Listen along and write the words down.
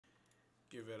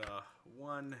give it a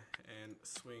 1 and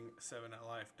swing 7 at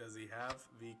life. Does he have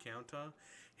the counter?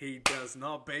 He does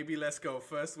not, baby. Let's go.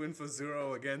 First win for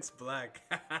Zoro against Black.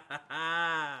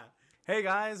 Hey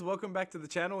guys, welcome back to the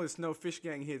channel. It's No Fish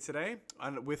Gang here today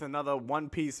with another One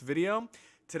Piece video.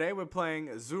 Today we're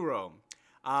playing Zoro.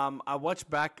 I watched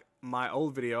back my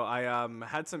old video. I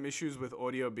had some issues with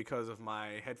audio because of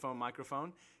my headphone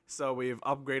microphone. So we've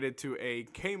upgraded to a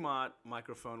Kmart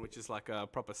microphone, which is like a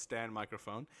proper stand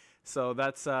microphone. So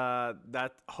that's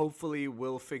that hopefully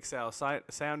will fix our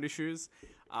sound issues,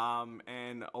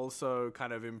 and also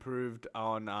kind of improved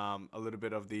on a little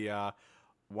bit of the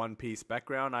One Piece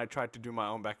background. I tried to do my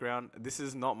own background. This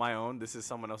is not my own. This is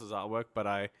someone else's artwork, but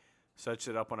I searched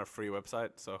it up on a free website,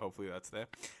 so hopefully that's there.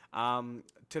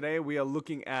 Today we are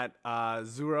looking at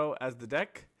Zoro as the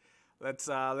deck. Let's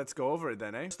go over it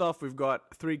then, eh? First off, we've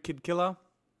got 3 Kid Killer.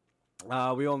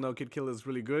 We all know Kid Killer is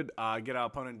really good. Get our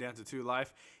opponent down to 2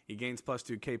 life. He gains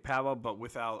 +2k power, but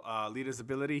with our leader's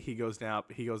ability, he goes up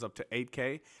to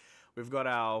 8k. We've got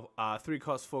our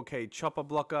 3-cost 4k chopper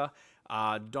blocker.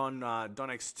 Don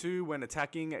X2, when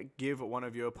attacking, give one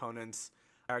of your opponent's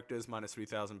characters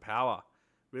 -3000 power.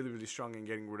 Really strong in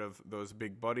getting rid of those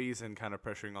big bodies and kind of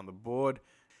pressuring on the board.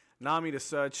 Nami to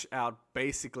search out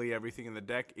basically everything in the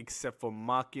deck except for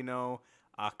Makino,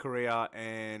 Korea,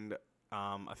 and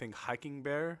I think Hiking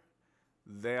Bear.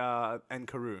 They are, and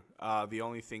Karu, the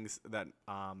only things that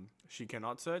she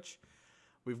cannot search.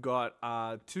 We've got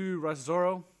 2 Rush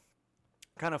Zoro,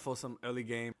 kind of for some early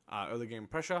game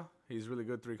pressure. He's really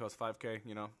good, 3-cost 5k,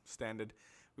 you know, standard.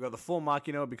 We've got the 4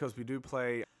 Makino because we do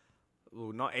play,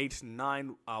 well, not 8,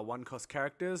 9 1-cost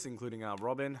characters, including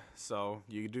Robin. So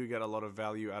you do get a lot of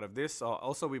value out of this.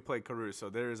 Also, we play Karu,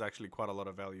 so there is actually quite a lot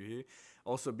of value here.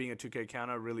 Also, being a 2k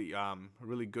counter,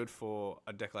 really good for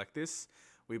a deck like this.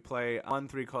 We play 1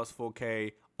 3-cost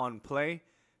 4k on play,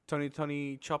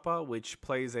 Tony Chopper, which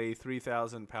plays a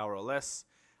 3000 power or less.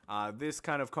 This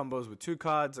kind of combos with 2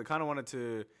 cards. I kind of wanted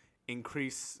to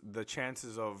increase the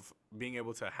chances of being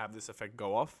able to have this effect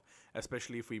go off,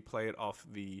 especially if we play it off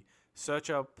the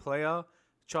Searcher player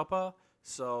Chopper.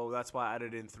 So that's why I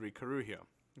added in 3 Karu here.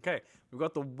 Okay, we've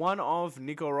got the 1 of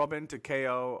Nico Robin to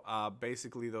KO,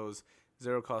 basically those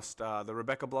 0-cost, the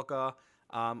Rebecca blocker,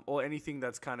 or anything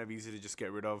that's kind of easy to just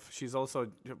get rid of. She's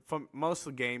also, for most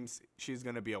of the games, she's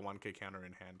going to be a 1k counter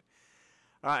in hand.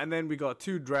 And then we got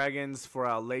 2 dragons for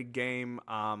our late game.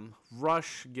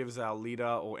 Rush gives our leader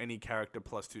or any character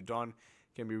 +2 Don.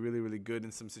 Can be really good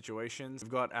in some situations.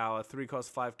 We've got our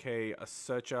 3-cost 5k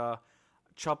Searcher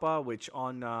Chopper, which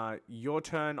on your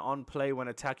turn on play when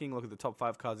attacking, look at the top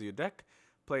 5 cards of your deck.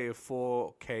 Play a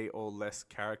 4k or less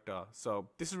character. So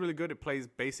this is really good. It plays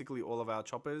basically all of our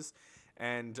choppers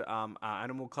and our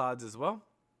animal cards as well.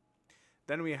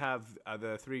 Then we have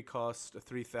the 3-cost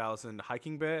 3000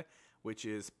 Hiking Bear, which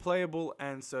is playable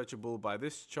and searchable by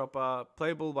this chopper,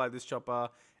 playable by this chopper,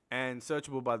 and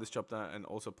searchable by this chopper, and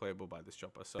also playable by this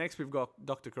chopper. So next we've got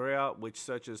Dr. Korea, which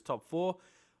searches top 4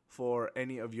 for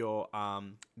any of your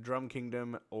Drum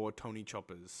Kingdom or Tony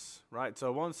choppers, right? So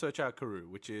I won't search out Karu,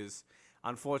 which is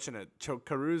unfortunate.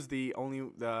 Karu's the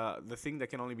thing that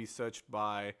can only be searched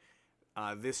by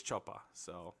this chopper.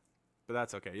 So, but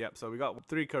that's okay. Yep. So we got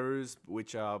 3 Karus,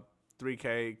 which are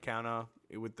 3k counter.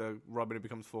 With the Robin, it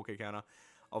becomes 4k counter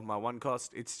of my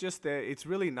 1-cost. It's just there. It's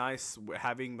really nice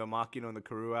having the Makino and the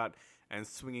Karu out and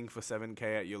swinging for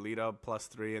 7k at your leader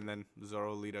 +3, and then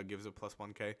Zoro leader gives a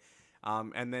 +1k.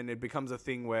 And then it becomes a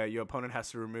thing where your opponent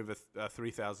has to remove a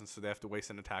 3000, so they have to waste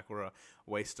an attack or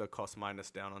waste a cost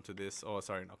minus down onto this. Or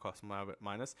sorry, not cost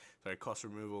minus. Sorry, cost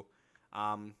removal.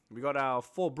 We got our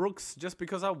 4 Brooks just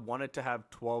because I wanted to have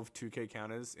 12 2k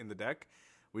counters in the deck.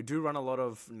 We do run a lot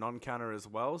of non-counter as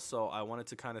well, so I wanted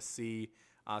to kind of see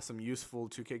some useful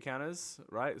 2k counters,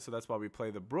 right? So that's why we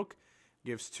play the Brook.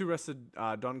 Gives 2 rested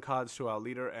Don cards to our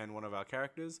leader and one of our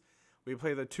characters. We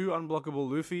play the 2 unblockable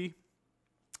Luffy.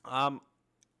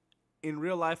 In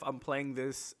real life, I'm playing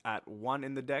this at 1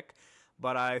 in the deck,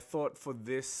 but I thought for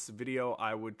this video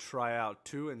I would try out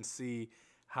 2 and see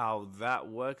how that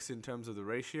works in terms of the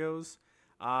ratios.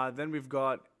 Then we've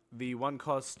got the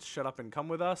 1-cost Shut Up and Come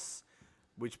With Us,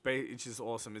 which is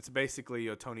awesome. It's basically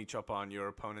your Tony Chopper on your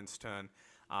opponent's turn.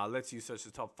 Lets you search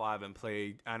the top 5 and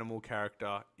play animal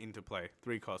character into play.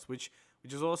 3 costs, which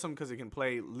is awesome because it can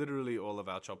play literally all of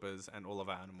our choppers and all of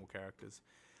our animal characters.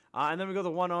 And then we got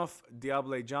the 1-off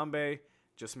Diable Jambe.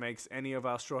 Just makes any of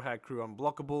our Straw Hat crew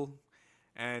unblockable.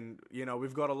 And, you know,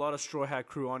 we've got a lot of Straw Hat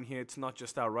crew on here. It's not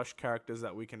just our Rush characters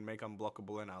that we can make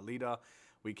unblockable in our leader.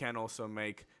 We can also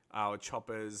make our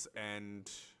choppers and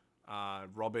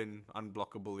Robin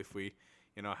unblockable if we,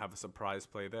 you know, have a surprise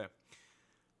play there.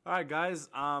 Alright guys,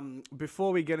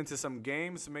 before we get into some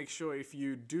games, make sure if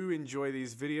you do enjoy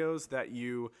these videos that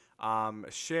you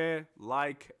share,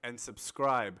 like, and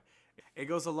subscribe. It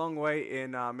goes a long way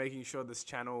in making sure this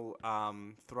channel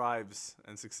thrives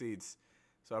and succeeds.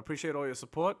 So I appreciate all your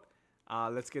support.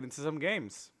 Let's get into some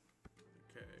games.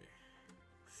 Okay.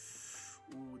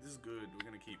 Ooh, this is good. We're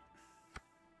gonna keep.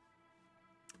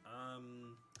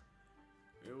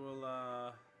 We will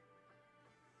what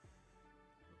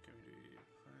can we do?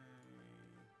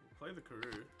 We'll play the Karoo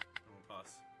and we'll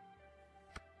pass.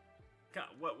 God,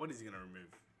 what is he gonna remove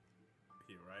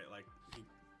here, right? Like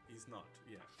he's not.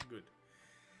 Yeah, good.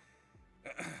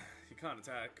 He can't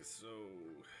attack, so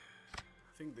I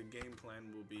think the game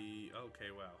plan will be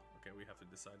okay. Wow. Okay, we have to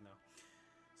decide now.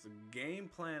 So game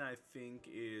plan I think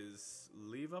is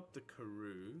leave up the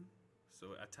Karoo.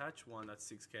 So attach one, that's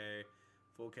 6k,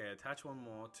 4k. Attach one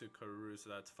more to Karoo, so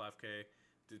that's 5k.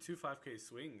 Do 2 5k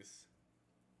swings,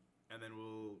 and then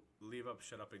we'll leave up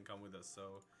Shut Up and Come With Us.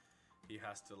 So he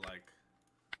has to like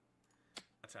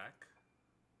attack.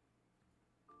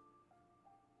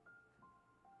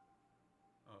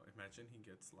 Oh, imagine he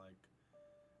gets like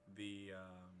the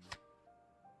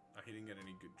oh, he didn't get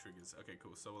any good triggers. Okay,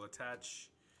 cool. So we'll attach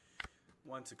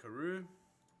one to Karoo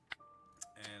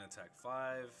and attack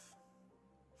 5.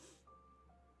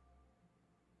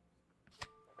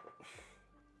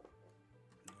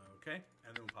 Okay,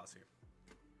 and then we'll pass here.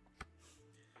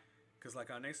 Because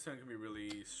like our next turn can be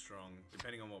really strong,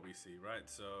 depending on what we see, right?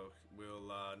 So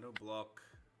we'll no block.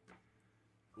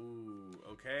 Ooh,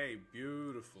 okay,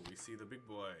 beautiful. We see the big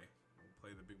boy. We'll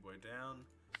play the big boy down.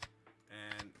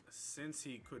 And since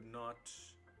he could not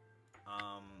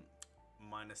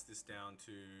minus this down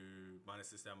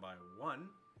by 1.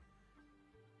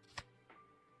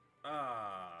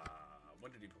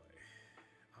 What did he play?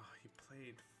 Oh, he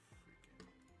played freaking,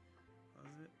 what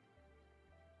was it?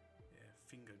 Yeah,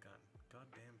 finger gun.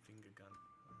 Goddamn finger gun.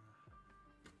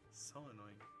 So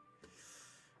annoying.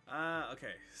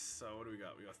 Okay, so what do we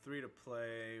got? We got 3 to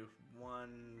play,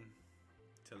 1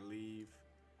 to leave.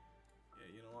 Yeah,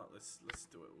 you know what? Let's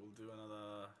do it. We'll do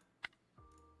another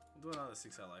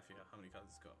 6-hour life here. How many cards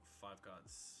has got? 5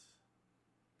 cards.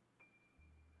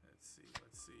 Let's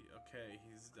see. Okay,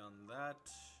 he's done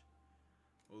that.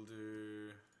 We'll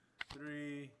do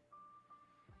 3.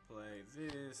 Play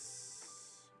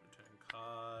this. Return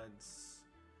cards.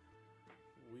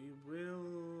 We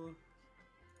will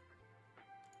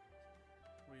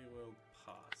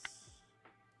pass.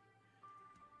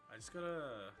 I just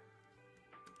gotta.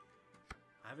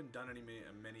 I haven't done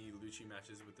many LUCCI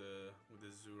matches with the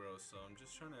Zoro, so I'm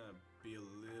just trying to be a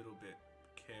little bit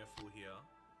careful here.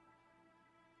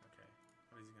 Okay,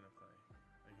 what is he gonna play?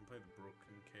 I can play the Brook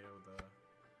and KO the.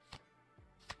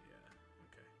 Yeah,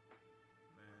 okay.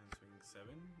 And swing 7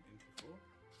 into 4.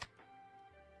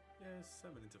 Yeah,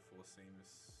 7 into 4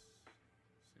 seems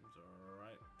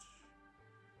alright.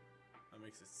 That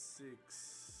makes it 6,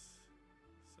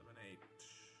 7, 8.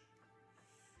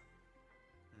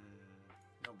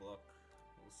 No block.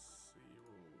 We'll see.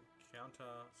 We'll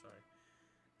counter. Sorry.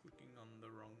 Clicking on the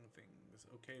wrong things.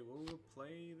 Okay, we'll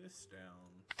play this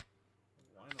down.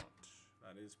 Why not?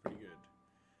 That is pretty good.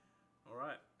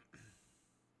 Alright.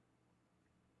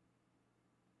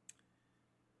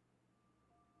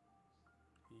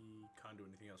 He can't do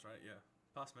anything else, right? Yeah.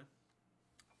 Pass, man.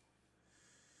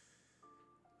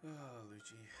 Oh,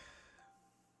 LUCCI.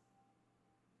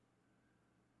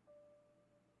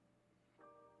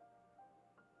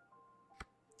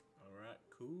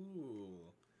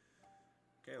 Cool.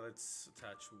 Okay, let's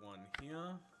attach 1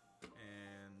 here,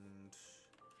 and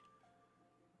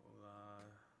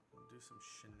we'll do some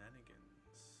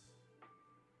shenanigans.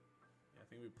 Yeah, I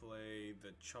think we play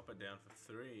the chopper down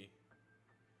for 3.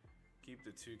 Keep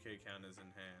the 2k counters in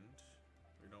hand.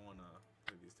 We don't want to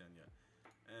play these down yet.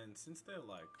 And since they're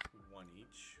like 1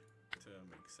 each to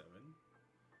make 7,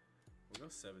 we'll go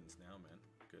 7s now, man.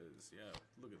 Because yeah,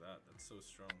 look at that. That's so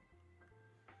strong.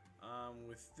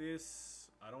 With this,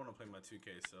 I don't want to play my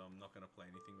 2k, so I'm not going to play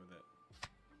anything with it.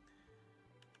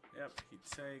 Yep, he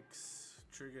takes,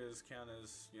 triggers,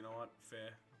 counters, you know what,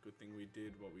 fair. Good thing we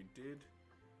did what we did.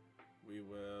 We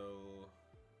will...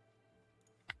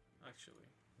 Actually,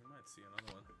 we might see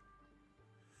another one.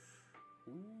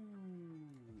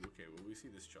 Ooh, okay, well we see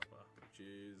this chopper, which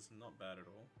is not bad at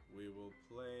all. We will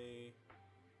play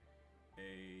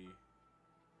a...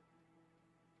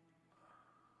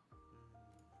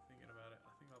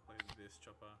 this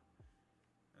chopper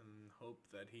and hope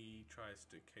that he tries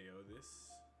to KO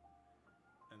this,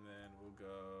 and then we'll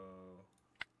go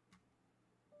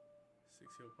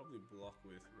 6. He'll probably block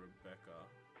with Rebecca,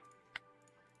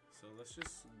 so let's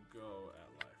just go at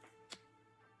life.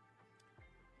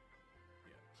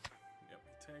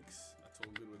 takes. That's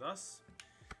all good with us.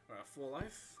 We're at 4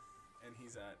 life, and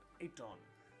he's at 8 on.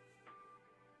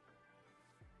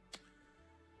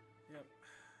 Yep.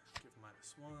 Give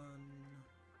 -1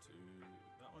 to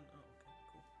that one. Oh, okay,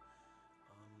 cool.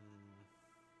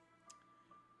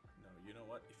 No, you know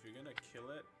what? If you're gonna kill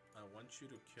it, I want you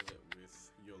to kill it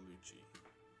with your LUCCI.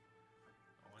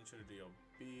 I want you to do your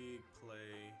big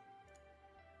play.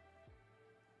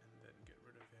 Then get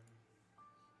rid of him.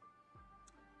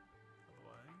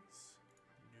 Otherwise,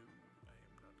 no, I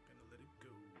am not gonna let it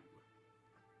go.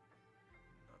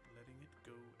 Not letting it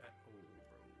go at all,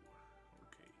 bro.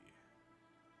 Okay.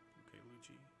 Okay,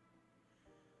 LUCCI.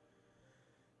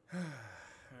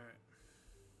 Alright.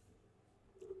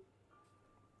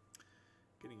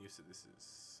 Getting used to this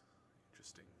is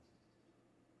interesting.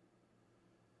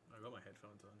 I got my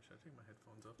headphones on. Should I take my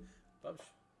headphones off? Bubs,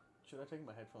 should I take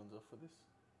my headphones off for this?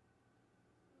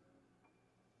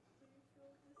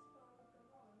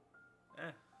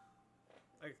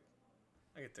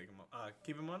 I can take them on.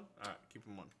 Keep them on? Alright, keep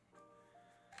them on.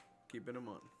 Keeping them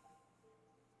on.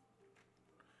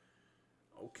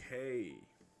 Okay.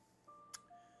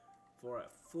 4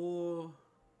 at 4.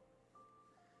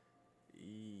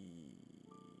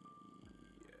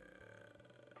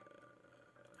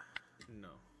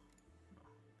 No.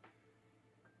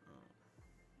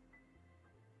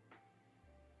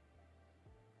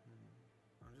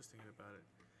 I'm just thinking about it.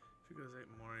 If he goes 8,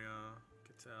 Moria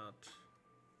gets out.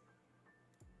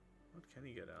 What can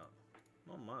he get out?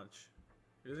 Not much.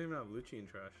 He doesn't even have LUCCI in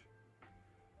trash.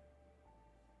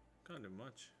 Can't do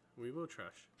much. We will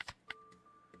trash.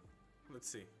 Let's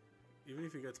see. Even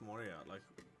if he gets Moria out, like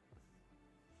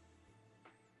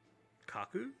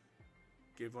Kaku?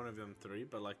 Give one of them 3,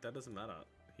 but like that doesn't matter.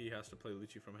 He has to play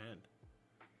LUCCI from hand.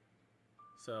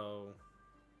 So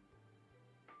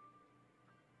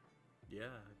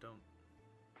yeah, I don't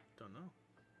know.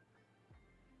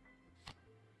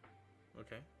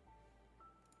 Okay.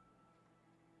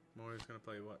 Mori's gonna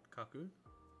play what? Kaku?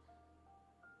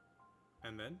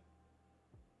 And then?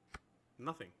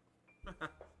 Nothing.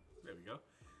 There we go.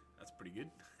 That's pretty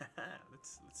good.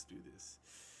 let's do this.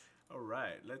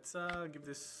 Alright, let's give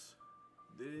this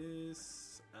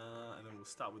and then we'll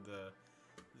start with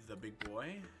the big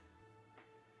boy.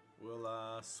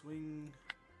 We'll swing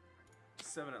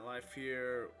 7 at life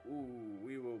here. Ooh,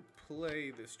 we will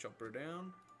play this chopper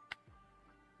down.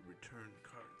 Return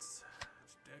cards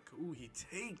to deck. Ooh, he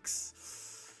takes.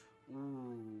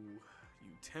 Ooh,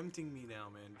 you tempting me now,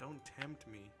 man. Don't tempt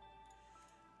me.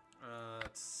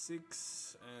 That's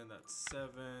 6 and that's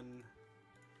 7.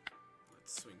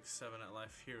 Let's swing 7 at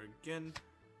life here again.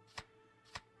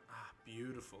 Ah,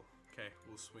 beautiful. Okay,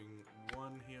 we'll swing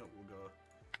 1 here. We'll go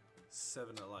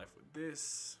 7 at life with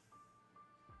this.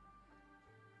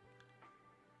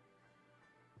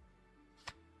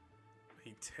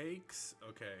 He takes.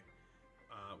 Okay,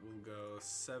 we'll go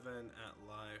 7 at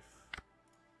life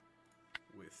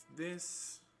with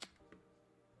this.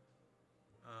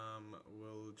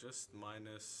 We'll just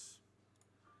minus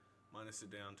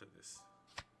it down to this.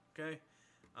 Okay,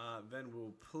 then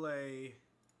we'll play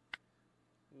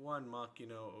 1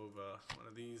 Makino over one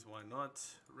of these. Why not?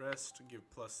 Rest, give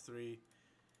 +3,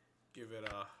 give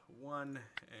it a 1,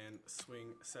 and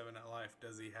swing 7 at life.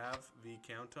 Does he have the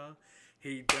counter?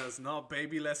 He does not,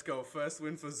 baby. Let's go. First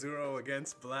win for Zoro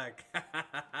against Black. Hell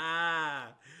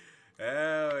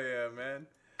yeah, man.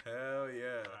 Hell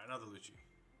yeah. Right, another LUCCI.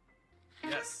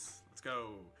 Yes, let's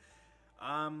go.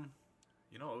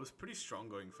 You know, it was pretty strong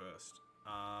going first.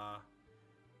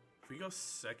 If we go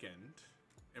second,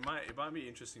 it might be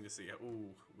interesting to see.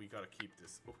 Ooh, we gotta keep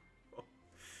this. Oh.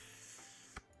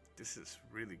 This is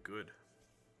really good.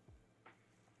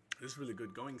 This is really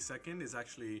good. Going second is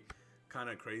actually kind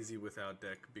of crazy with our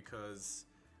deck because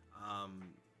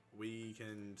we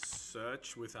can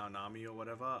search with our Nami or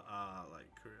whatever.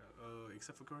 Like Korea,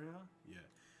 except for Korea. Yeah.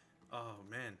 Oh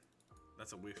man.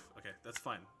 That's a whiff. Okay, that's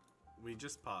fine. We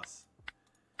just pass.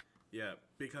 Yeah,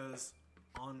 because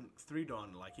on 3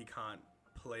 Dawn, like, he can't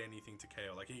play anything to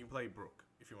KO. Like, he can play Brook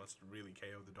if he wants to really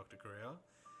KO the Dr. Korea.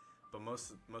 But most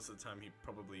of the time, he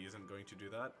probably isn't going to do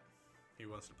that. He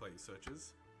wants to play his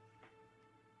searches.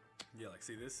 Yeah, like,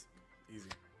 see this?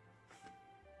 Easy.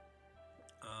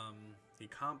 He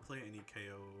can't play any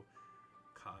KO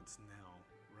cards now,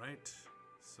 right?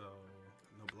 So,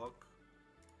 no block.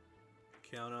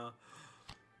 Counter.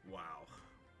 Wow.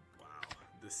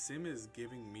 The sim is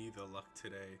giving me the luck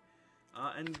today.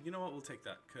 And you know what? We'll take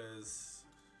that because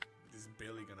he's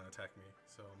barely gonna attack me.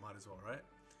 So might as well, right?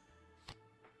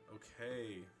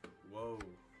 Okay. Whoa.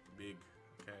 Big.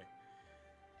 Okay.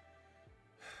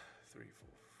 3, 4,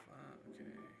 5.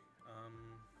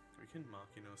 Okay. We can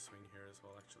Makino swing here as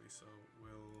well, actually. So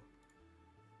we'll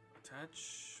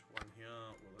attach one here.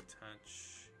 We'll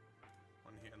attach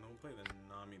one here, and then we'll play the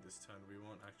Nami this turn. We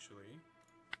won't actually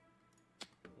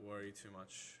worry too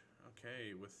much.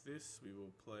 Okay, with this we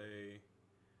will play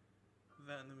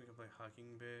that, and then we can play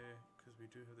Hiking Bear because we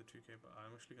do have the 2k. But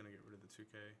I'm actually gonna get rid of the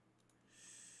 2k.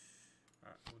 All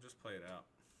right, we'll just play it out,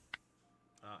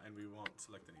 and we won't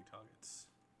select any targets.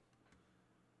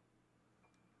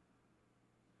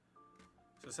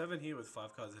 So 7 here with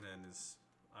 5 cards in hand is,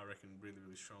 I reckon, really,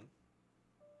 really strong.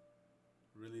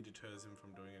 Really deters him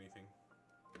from doing anything.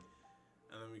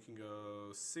 And then we can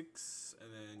go 6,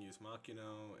 and then use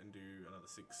Makino, and do another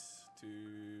 6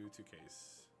 to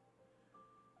 2Ks.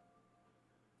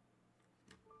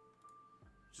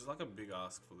 Which is like a big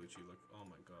ask for LUCCI, like, oh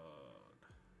my god,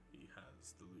 he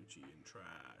has the LUCCI in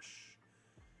trash.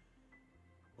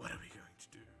 What are we going to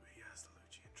do? He has the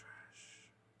LUCCI in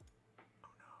trash.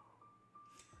 Oh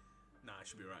no. Nah, I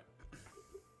should be right.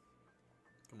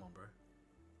 Come on, bro.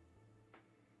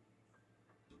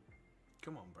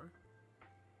 Come on, bro.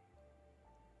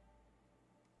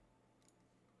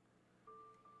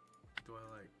 Do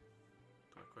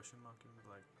I question mark him?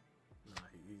 Like, nah,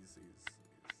 he's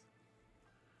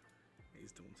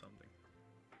doing something.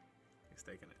 He's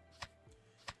taking it.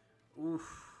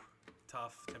 Oof.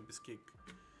 Tough Tempest Kick.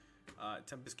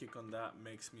 Tempest Kick on that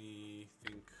makes me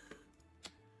think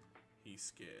he's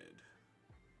scared.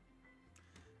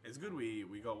 It's good we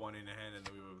got one in hand and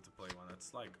then we were able to play one.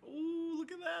 That's like, oh,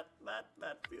 look at that.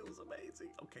 That feels amazing.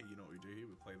 Okay, you know what we do here?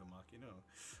 We play the Makino.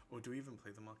 Or do we even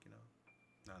play the Makino?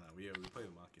 No, we play the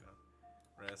Makino.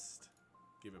 Rest.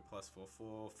 Give it plus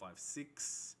 4/4,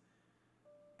 5/6.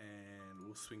 And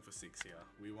we'll swing for 6 here.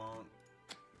 We won't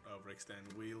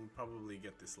overextend. We'll probably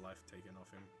get this life taken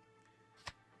off him.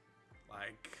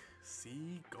 Like,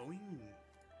 see, going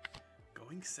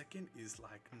second is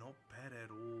like not bad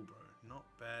at all, bro. Not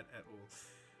bad at all.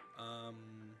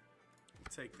 We'll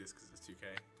take this because it's 2k,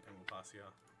 and we'll pass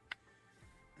here.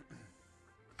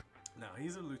 Now,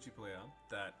 he's a LUCCI player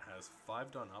that has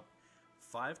 5 done up,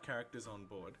 5 characters on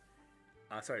board.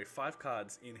 5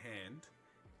 cards in hand,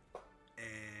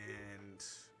 and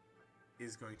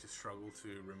is going to struggle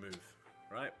to remove,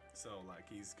 right? So, like,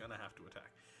 he's gonna have to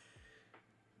attack.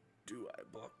 Do I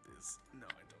block this? No,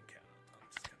 I don't count. I'm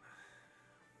just gonna...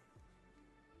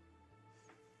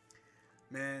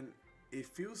 Man, it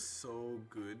feels so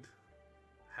good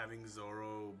having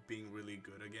Zoro being really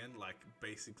good again, like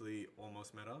basically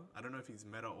almost meta. I don't know if he's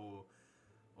meta or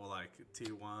like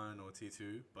tier 1 or tier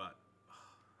 2, but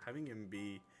having him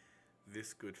be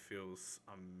this good feels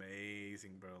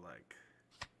amazing, bro. Like,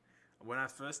 when I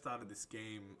first started this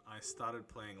game, I started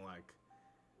playing like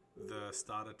the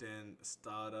starter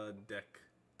deck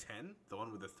 10, the one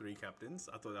with the 3 captains.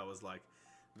 I thought that was like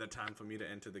the time for me to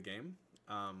enter the game.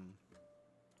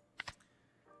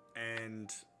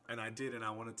 And I did, and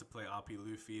I wanted to play RP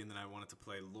Luffy, and then I wanted to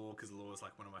play Law, because Law is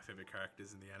like one of my favorite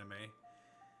characters in the anime.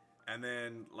 And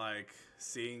then, like,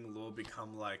 seeing Law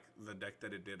become like the deck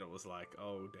that it did, it was like,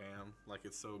 oh damn, like,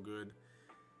 it's so good.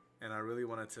 And I really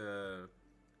wanted to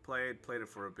play it, played it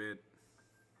for a bit.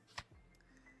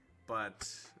 But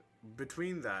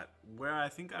between that, where I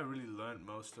think I really learned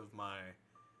most of my,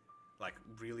 like,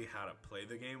 really how to play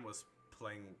the game was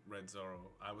playing Red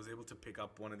Zoro. I was able to pick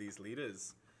up one of these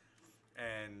leaders.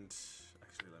 And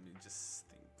actually, let me just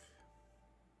think.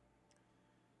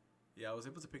 Yeah, I was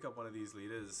able to pick up one of these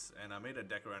leaders, and I made a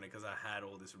deck around it because I had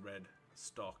all this red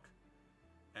stock.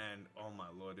 And oh my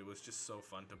lord, it was just so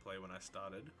fun to play when I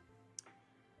started.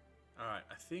 Alright,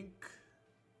 I think...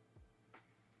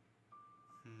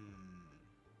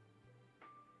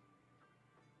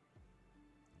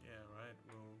 Yeah, right,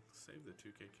 we'll save the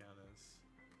 2k counters.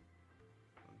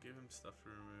 We'll give him stuff to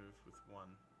remove with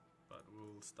 1. But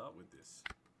we'll start with this.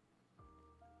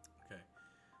 Okay,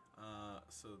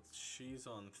 so she's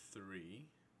on 3.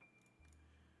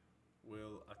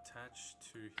 We'll attach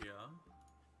 2 here,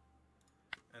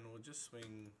 and we'll just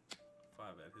swing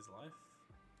 5 at his life.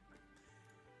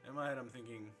 In my head, I'm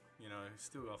thinking, you know, he's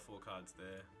still got 4 cards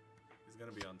there. He's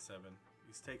gonna be on 7.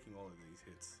 He's taking all of these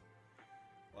hits.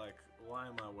 Like, why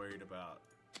am I worried about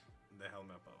the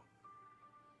helmet bow?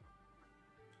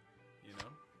 You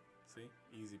know? See?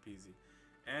 Easy peasy.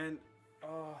 And,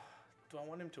 do I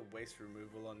want him to waste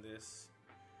removal on this?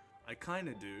 I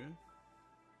kinda do.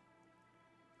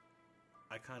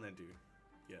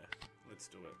 Yeah, let's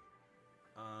do it.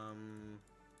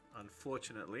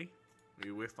 Unfortunately,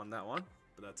 we whiff on that one,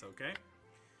 but that's okay.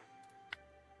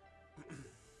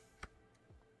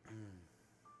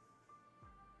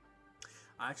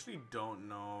 I actually don't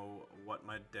know what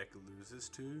my deck loses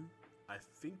to. I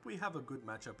think we have a good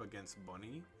matchup against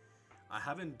Bonnie. I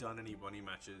haven't done any Bonnie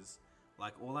matches.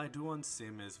 Like, all I do on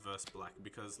Sim is verse Black,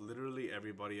 because literally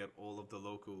everybody at all of the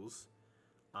locals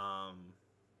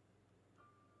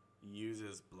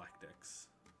uses Black decks.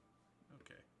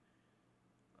 Okay.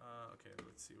 Okay,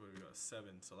 let's see what we got.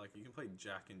 7. So, like, you can play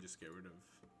Jack and just get rid of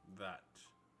that.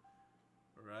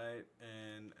 Right?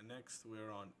 And next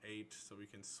we're on 8, so we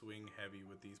can swing heavy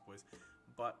with these boys.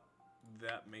 But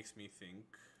that makes me think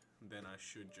then I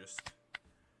should just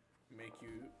make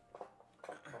you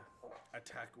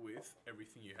attack with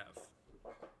everything you have.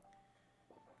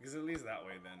 Because at least that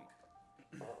way then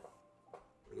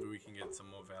we can get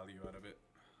some more value out of it.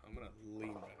 I'm gonna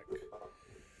lean back.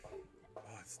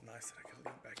 Oh, it's nice that I can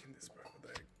lean back in this, bro.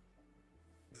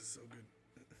 This is so good.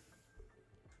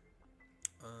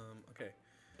 Okay.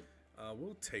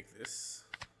 We'll take this.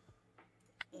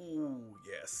 Ooh,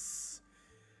 yes.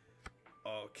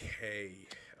 Okay.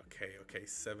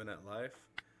 7 at life.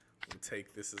 We'll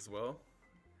take this as well.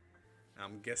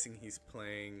 I'm guessing he's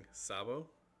playing Sabo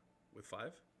with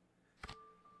 5.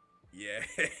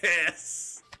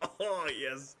 Yes. Oh,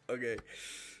 yes. Okay.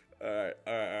 Alright.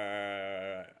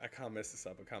 I can't mess this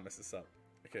up.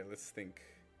 Okay, let's think.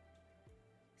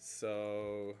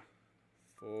 So,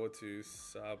 4 to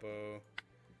Sabo.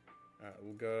 Alright,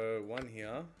 we'll go 1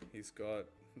 here. He's got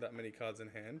that many cards in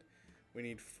hand. We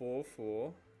need 4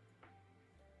 for...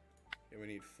 Yeah, we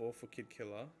need 4 for Kid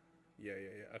Killer. Yeah.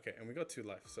 Okay, and we got 2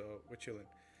 life, so we're chilling.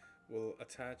 We'll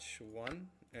attach 1,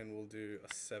 and we'll do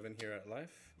a 7 here at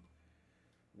life.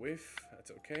 Whiff, that's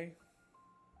okay.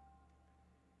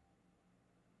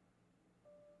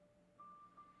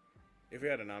 If we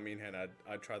had a Nami in hand,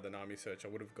 I'd try the Nami search. I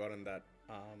would have gotten that.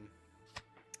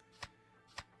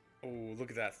 Oh,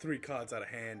 look at that. 3 cards out of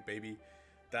hand, baby.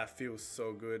 That feels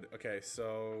so good. Okay,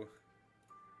 so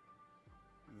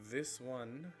this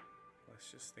one, let's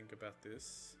just think about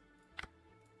this.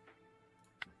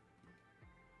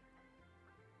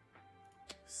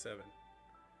 7.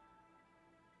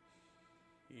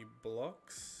 He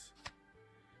blocks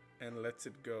and lets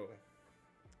it go.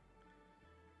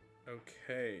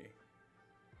 Okay.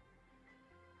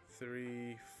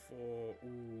 3, 4.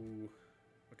 Ooh.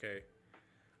 Okay.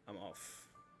 I'm off.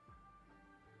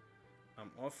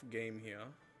 I'm off game here.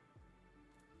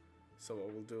 So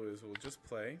what we'll do is we'll just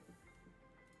play.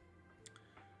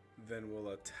 Then we'll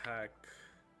attack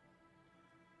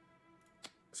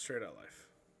straight out life.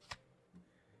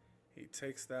 He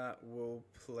takes that. We'll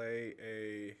play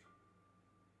a...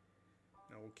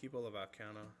 Now we'll keep all of our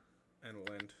counter and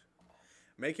we'll end.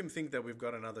 Make him think that we've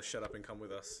got another shut up and come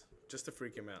with us. Just to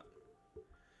freak him out.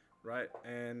 Right?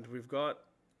 And we've got...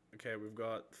 Okay, we've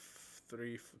got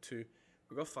 3, 2...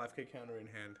 We've got 5k counter in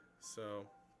hand. So...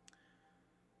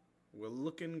 We're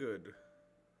looking good.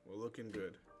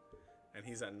 And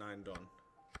he's at 9 Don.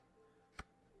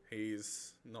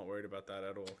 He's not worried about that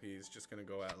at all. He's just going to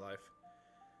go out life.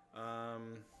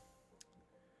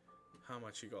 How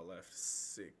much he got left?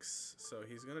 6. So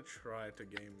he's going to try to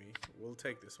game me. We'll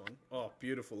take this one. Oh,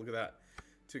 beautiful. Look at that.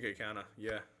 2k counter.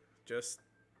 Yeah. Just...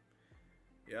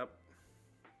 Yep.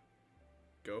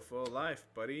 Go for life,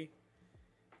 buddy.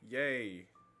 Yay.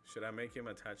 Should I make him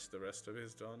attach the rest of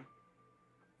his Don?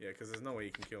 Yeah, because there's no way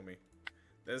he can kill me.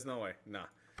 There's no way. Nah.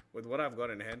 With what I've got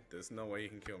in hand, there's no way he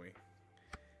can kill me.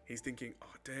 He's thinking,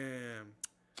 oh, damn.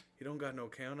 He don't got no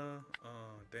counter?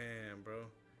 Oh, damn, bro.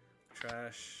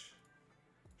 Trash.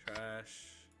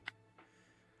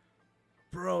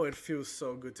 Bro, it feels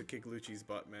so good to kick LUCCI's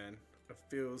butt, man. It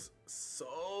feels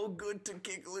so good to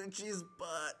kick LUCCI's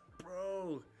butt,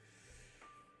 bro.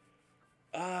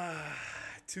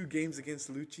 2 games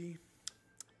against LUCCI.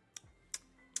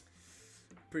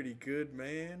 Pretty good,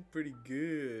 man. Pretty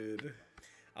good.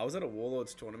 I was at a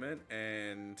Warlords tournament,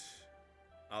 and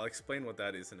I'll explain what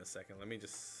that is in a second. Let me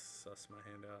just suss my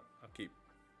hand out. I'll keep...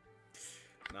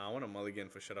 Nah, I want a mulligan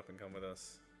for shut up and come with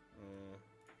us.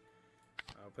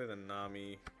 I'll play the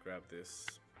Nami. Grab this.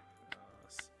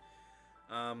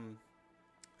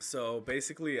 So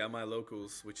basically at my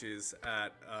locals, which is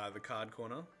at the Card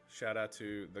Corner. Shout out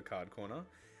to the Card Corner.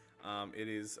 It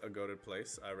is a goated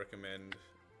place. I recommend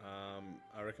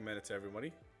it to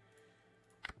everybody.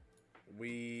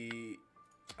 We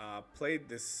played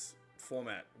this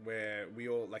format where we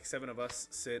all, like 7 of us,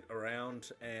 sit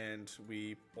around and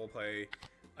we all play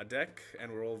a deck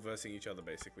and we're all versing each other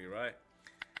basically, right?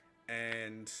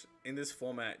 And in this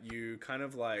format, you kind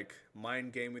of like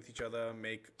mind game with each other,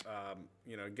 make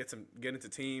you know, get into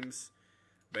teams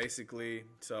basically,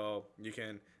 so you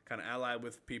can kind of ally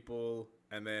with people.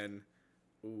 And then,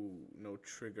 ooh, no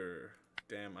trigger.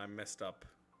 Damn, I messed up.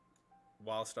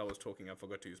 Whilst I was talking, I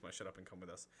forgot to use my shut up and come with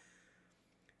us.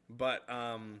 But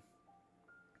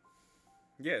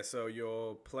yeah, so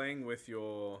you're playing with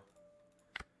your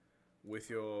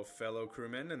fellow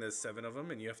crewmen, and there's 7 of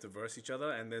them, and you have to verse each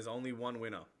other, and there's only one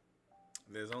winner.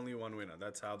 There's only one winner.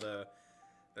 That's how the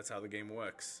game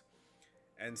works.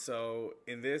 And so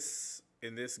in this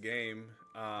game,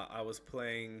 I was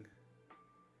playing.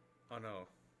 Oh no,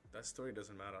 that story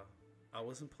doesn't matter. I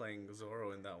wasn't playing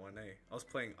Zoro in that one, eh? I was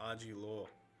playing RG Law.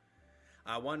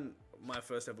 I won my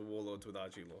first ever Warlords with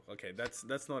RG Law. Okay,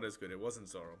 that's not as good. It wasn't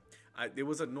Zoro. It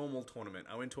was a normal tournament.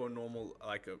 I went to a normal,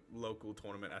 like a local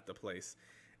tournament at the place,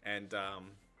 and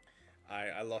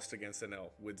I lost against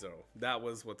NL with Zoro. That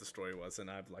was what the story was, and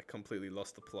I've like completely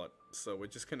lost the plot. So we're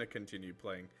just gonna continue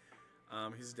playing.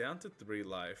 He's down to 3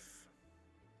 life.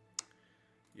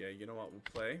 Yeah, you know what? We'll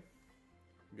play.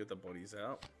 Get the bodies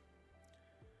out.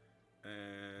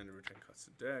 And return cards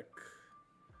to deck.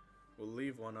 We'll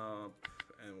leave 1 up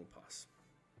and we'll pass.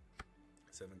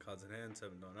 7 cards in hand,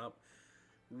 7 done up.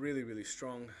 Really, really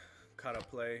strong card up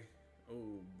play.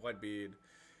 Oh, Whitebeard.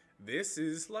 This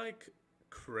is like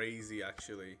crazy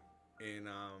actually in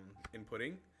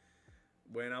Pudding.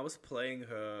 When I was playing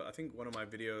her, I think one of my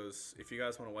videos, if you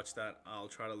guys want to watch that, I'll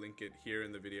try to link it here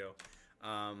in the video.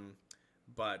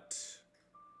 But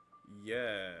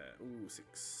yeah, ooh,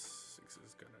 6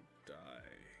 is gonna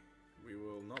die. We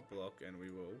will not block and we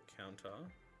will counter.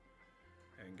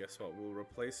 And guess what? We'll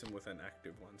replace him with an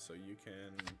active one, so you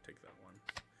can take that one.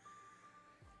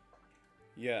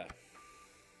 Yeah.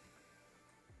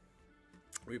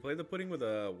 We played the Pudding with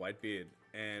a Whitebeard,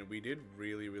 and we did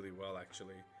really, really well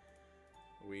actually.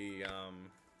 We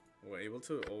were able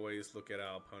to always look at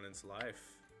our opponent's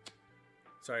life.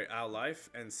 Sorry, our life,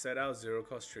 and set our 0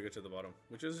 cost trigger to the bottom,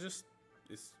 which is just,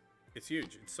 it's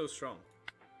huge. It's so strong.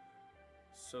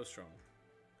 So strong.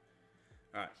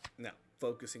 Alright, now,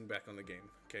 focusing back on the game.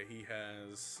 Okay, he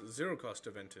has 0 cost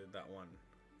evented, that one.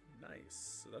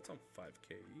 Nice. So that's on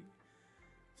 5k.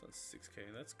 It's on 6k,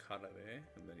 and that's Kata there.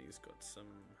 And then he's got some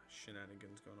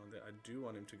shenanigans going on there. I do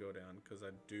want him to go down, because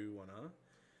I do want to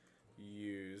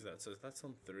use that. So that's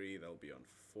on 3, that'll be on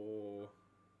 4.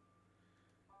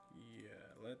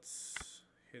 Yeah, let's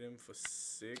hit him for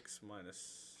 6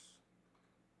 minus.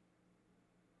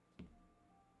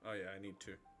 Oh yeah, I need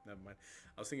 2. Never mind.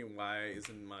 I was thinking, why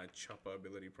isn't my chopper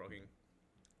ability proccing?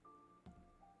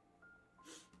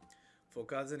 4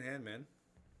 cards in hand, man.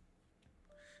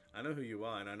 I know who you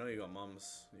are, and I know you got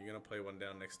mums. You're gonna play 1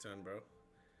 down next turn, bro.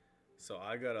 So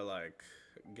I gotta like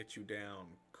get you down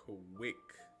quick.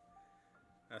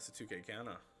 That's a 2k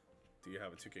counter. Do you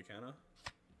have a 2k counter?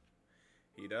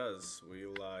 He does.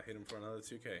 We'll hit him for another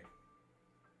 2k.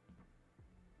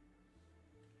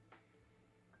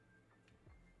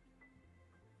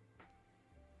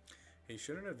 He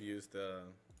shouldn't have used the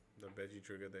veggie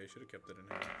trigger there. He should have kept it in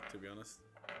hand, to be honest.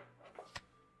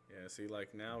 Yeah, see,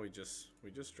 like now we just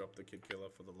dropped the Kid Killer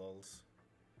for the lols.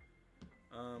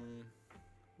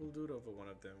 We'll do it over one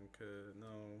of them, cause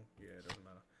no, yeah, it doesn't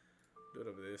matter. Do it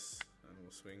over this, and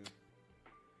we'll swing.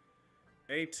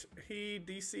 8, he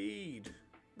DC'd.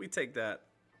 We take that.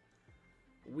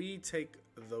 We take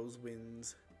those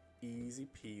wins easy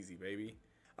peasy, baby.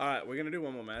 Alright, we're gonna do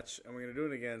one more match, and we're gonna do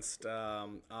it against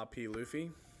RP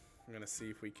Luffy. I'm gonna see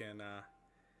if we can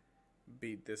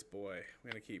beat this boy.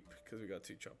 We're gonna keep, because we got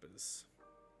 2 choppers.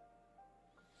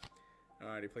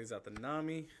 Alright, he plays out the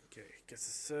Nami. Okay, gets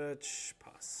a search.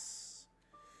 Pass.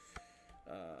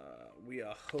 We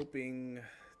are hoping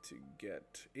to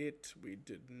get it. We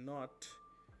did not.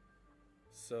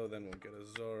 So then we'll get a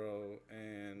Zoro,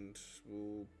 and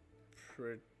we'll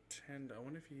pretend. I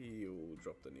wonder if he will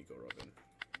drop the Nico Robin.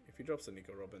 If he drops the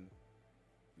Nico Robin,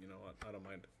 you know what? I don't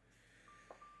mind.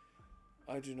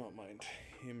 I do not mind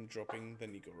him dropping the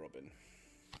Nico Robin.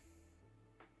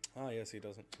 Ah, yes, he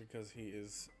doesn't, because he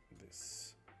is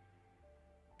this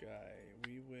guy.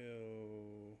 We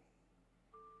will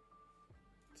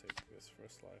take this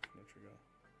first life, no trigger.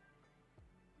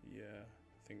 Yeah,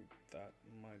 I think that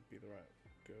might be the right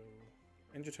go.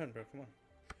 End your turn, bro, come on.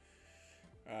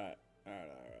 Alright.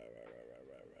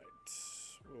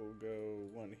 We'll go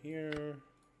 1 here.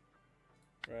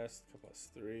 Rest,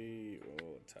 plus 3.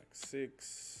 We'll attack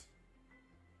 6.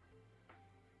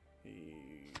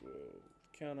 He will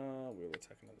counter. We'll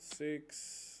attack another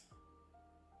 6.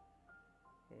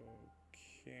 We'll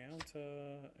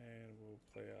counter, and we'll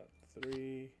play out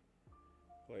 3.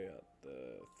 Play out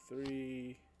the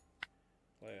 3.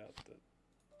 Play out the.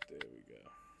 There we go.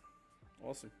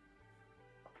 Awesome.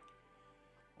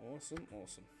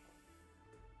 Awesome.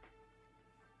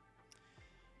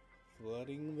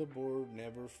 Flooding the board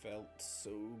never felt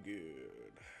so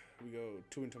good. We go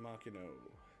 2 into Makino.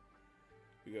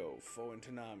 We go foe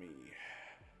into Nami.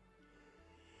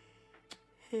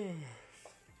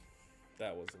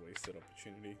 That was a wasted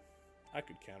opportunity. I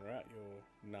could counter out your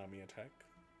Nami attack.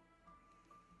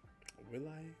 Will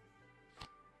I?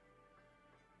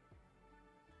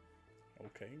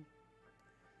 Okay.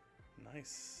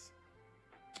 Nice.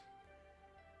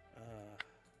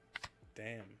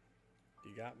 Damn.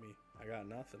 You got me. I got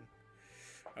nothing.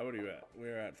 What are you at?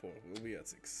 We're at 4. We'll be at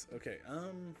 6. Okay,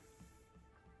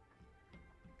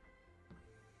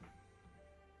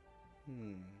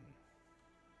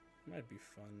 might be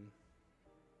fun.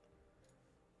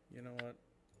 You know what?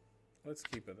 Let's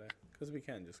keep it there. Because we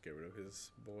can just get rid of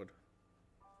his board.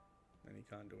 And he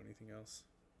can't do anything else.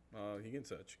 He can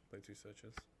search. Play 2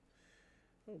 searches.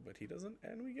 Oh, but he doesn't.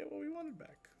 And we get what we wanted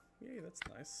back. Yay, that's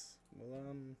nice.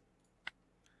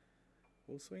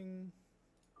 We'll swing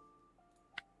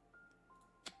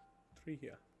 3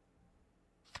 here.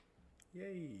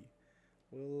 Yay.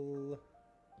 We'll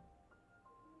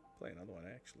play another one,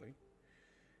 actually.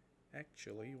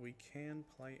 Actually, we can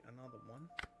play another one.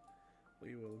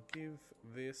 We will give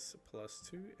this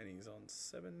 +2, and he's on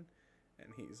 7,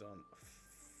 and he's on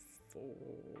 4,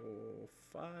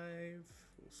 5.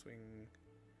 We'll swing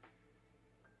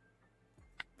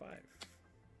 5.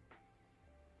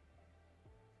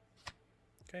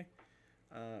 Okay.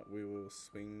 We will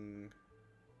swing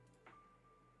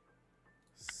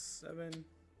 7.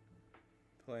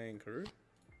 Playing Karu.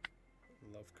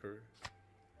 Love Karu.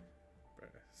 Bro,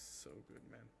 so good,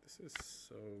 man. This is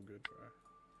so good, bro.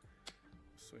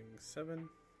 Swing 7.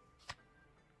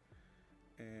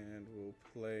 And we'll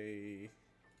play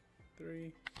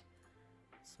 3.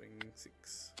 Swing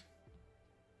 6.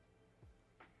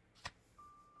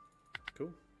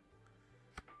 Cool.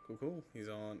 Cool. He's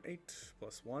on 8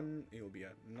 +1. He'll be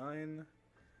at 9.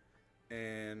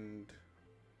 And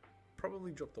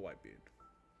probably drop the Whitebeard,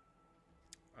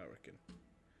 I reckon.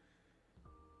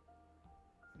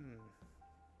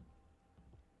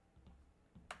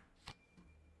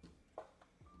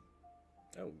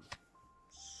 Oh,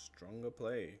 stronger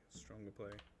play.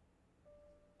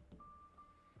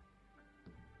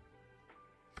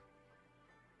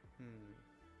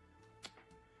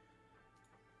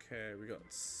 Okay, we got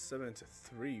 7 to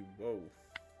 3. Whoa.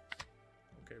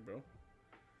 Okay, bro.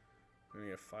 We're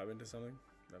gonna get 5 into something?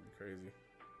 That'd be crazy.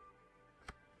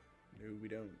 No, we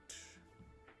don't.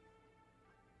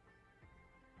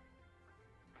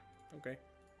 Okay.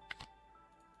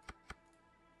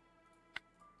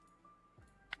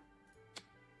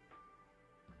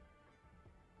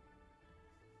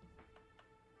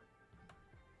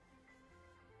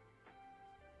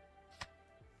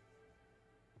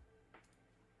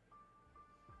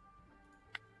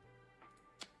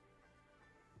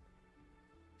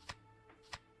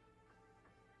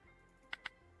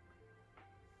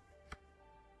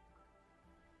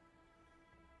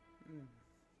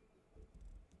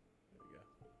 There we go.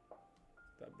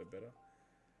 That bit better.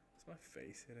 Is my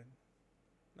face hidden?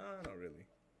 No, not really.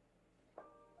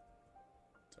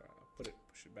 It's alright, I'll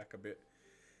push it back a bit.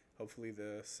 Hopefully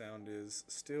the sound is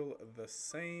still the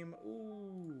same.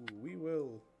 Ooh, we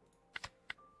will.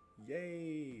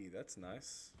 Yay, that's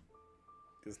nice.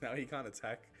 Because now he can't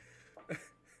attack.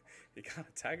 He can't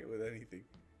attack it with anything.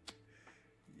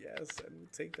 Yes, and we'll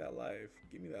take that life.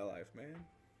 Give me that life, man.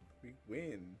 We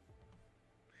win.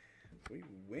 We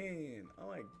win. Oh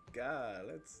my god,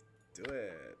 let's do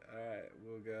it. Alright,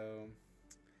 we'll go.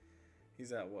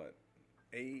 He's at what?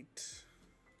 8.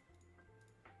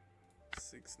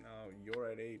 6 now.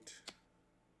 You're at 8.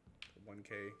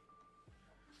 1k.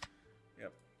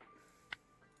 Yep.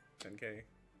 10k.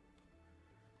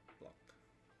 Block.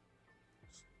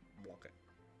 Just block it.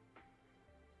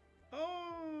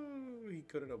 Oh, he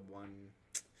could have won.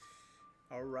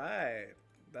 Alright.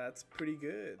 That's pretty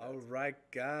good. Alright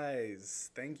guys,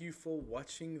 thank you for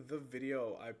watching the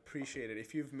video. I appreciate it.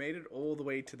 If you've made it all the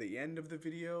way to the end of the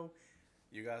video,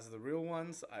 you guys are the real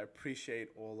ones. I appreciate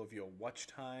all of your watch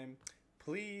time.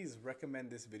 Please recommend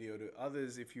this video to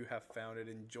others if you have found it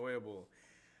enjoyable.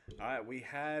 Alright, we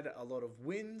had a lot of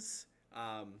wins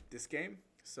this game.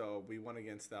 So we won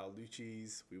against our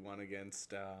LUCCIs, we won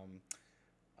against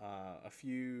a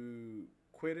few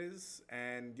quitters,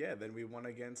 and yeah, then we won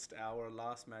against our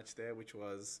last match there, which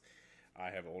was, I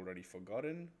have already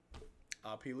forgotten,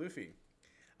 RP Luffy.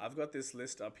 I've got this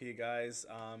list up here, guys.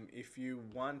 If you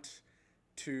want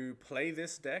to play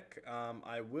this deck,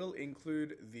 I will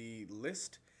include the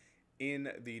list in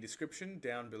the description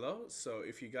down below. So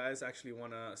if you guys actually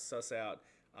want to suss out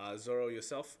Zoro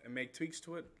yourself and make tweaks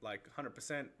to it, like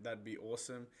 100%, that'd be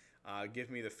awesome.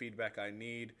 Give me the feedback I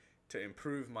need to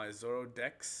improve my Zoro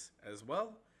decks as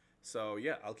well. So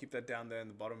yeah, I'll keep that down there in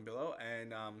the bottom below.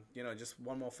 And you know, just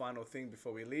one more final thing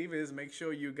before we leave is make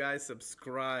sure you guys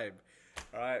subscribe.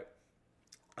 All right,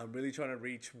 I'm really trying to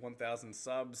reach 1,000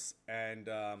 subs, and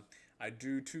I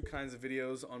do two kinds of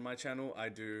videos on my channel. I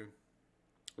do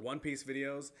One Piece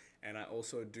videos, and I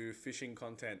also do fishing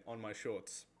content on my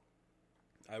shorts.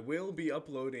 I will be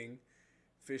uploading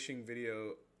a fishing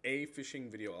video,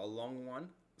 a long one,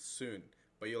 soon,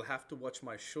 but you'll have to watch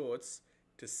my shorts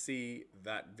to see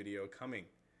that video coming.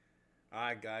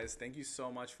 Alright guys, thank you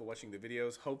so much for watching the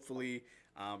videos. Hopefully,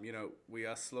 you know, we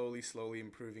are slowly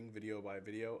improving video by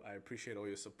video. I appreciate all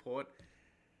your support.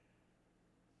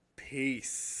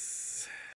 Peace.